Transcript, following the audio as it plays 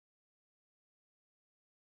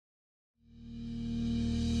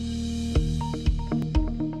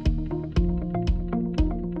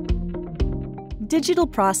Digital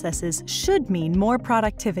processes should mean more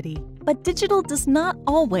productivity, but digital does not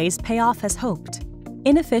always pay off as hoped.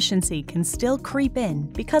 Inefficiency can still creep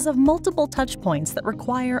in because of multiple touchpoints that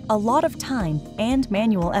require a lot of time and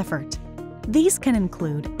manual effort. These can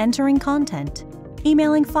include entering content,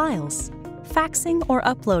 emailing files, faxing or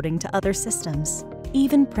uploading to other systems,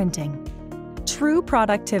 even printing. True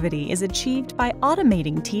productivity is achieved by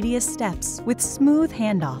automating tedious steps with smooth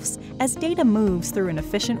handoffs as data moves through an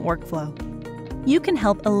efficient workflow. You can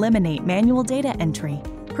help eliminate manual data entry,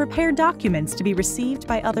 prepare documents to be received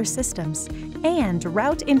by other systems, and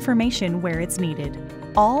route information where it's needed,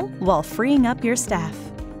 all while freeing up your staff.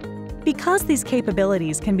 Because these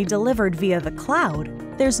capabilities can be delivered via the cloud,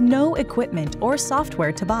 there's no equipment or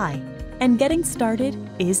software to buy, and getting started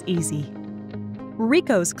is easy.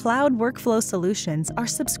 RICOH Cloud Workflow Solutions are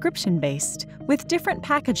subscription-based, with different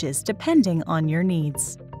packages depending on your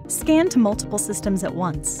needs. Scan to multiple systems at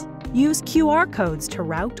once, use QR codes to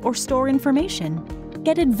route or store information,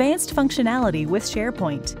 get advanced functionality with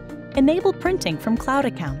SharePoint, enable printing from cloud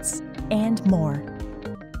accounts, and more.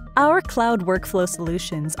 Our cloud workflow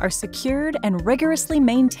solutions are secured and rigorously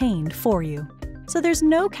maintained for you, so there's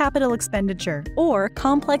no capital expenditure or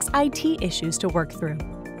complex IT issues to work through.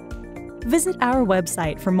 Visit our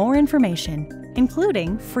website for more information,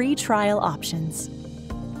 including free trial options.